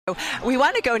We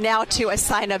want to go now to a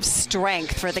sign of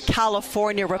strength for the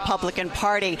California Republican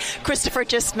Party. Christopher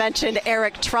just mentioned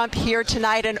Eric Trump here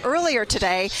tonight, and earlier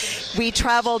today we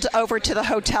traveled over to the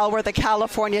hotel where the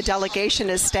California delegation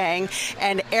is staying,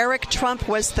 and Eric Trump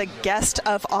was the guest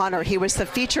of honor. He was the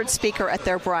featured speaker at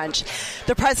their brunch.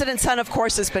 The president's son, of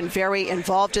course, has been very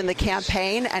involved in the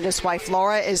campaign, and his wife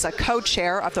Laura is a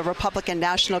co-chair of the Republican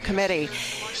National Committee.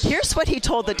 Here's what he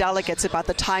told the delegates about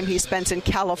the time he spends in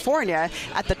California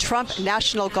at the Trump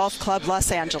National Golf Club, Los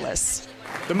Angeles.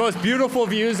 The most beautiful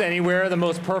views anywhere, the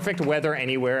most perfect weather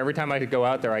anywhere. Every time I could go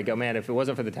out there, I go, man, if it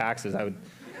wasn't for the taxes, I would...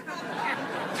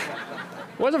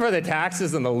 If it wasn't for the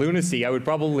taxes and the lunacy, I would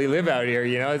probably live out here,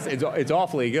 you know? It's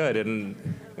awfully good, and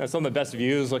you know, some of the best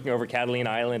views looking over Catalina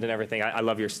Island and everything. I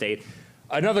love your state.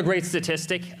 Another great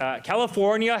statistic,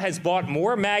 California has bought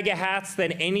more MAGA hats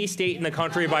than any state in the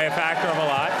country by a factor of a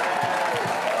lot.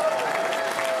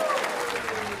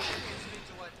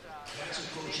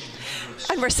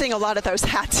 And we're seeing a lot of those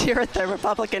hats here at the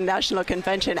Republican National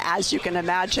Convention, as you can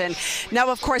imagine. Now,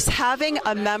 of course, having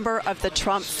a member of the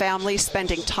Trump family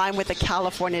spending time with the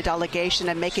California delegation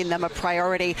and making them a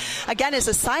priority, again, is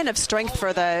a sign of strength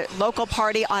for the local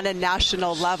party on a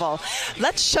national level.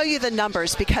 Let's show you the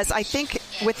numbers, because I think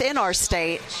within our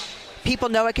state, people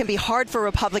know it can be hard for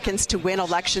Republicans to win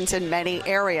elections in many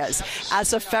areas.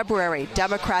 As of February,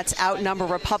 Democrats outnumber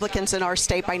Republicans in our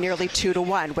state by nearly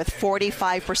 2-1, with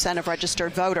 45% of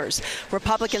registered voters.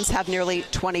 Republicans have nearly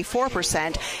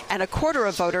 24%, and a quarter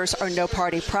of voters are no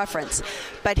party preference.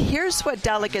 But here's what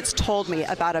delegates told me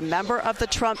about a member of the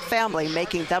Trump family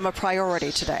making them a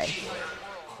priority today.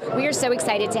 We are so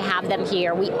excited to have them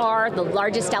here. We are the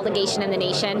largest delegation in the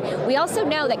nation. We also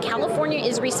know that California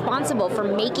is responsible for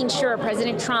making sure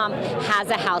President Trump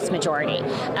has a House majority.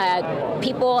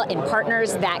 People and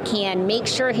partners that can make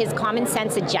sure his common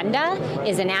sense agenda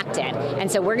is enacted. And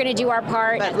so we're going to do our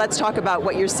part. But let's talk about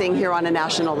what you're seeing here on a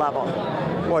national level.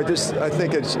 Well, I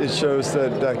think it shows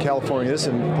that California is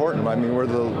important. I mean, we're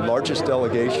the largest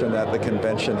delegation at the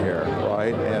convention here,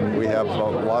 right? And we have a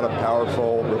lot of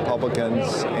powerful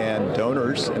Republicans and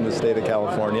donors in the state of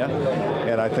California.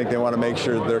 And I think they want to make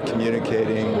sure they're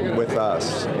communicating with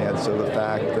us. And so the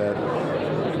fact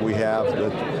that we have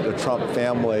the Trump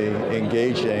family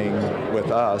engaging with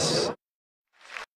us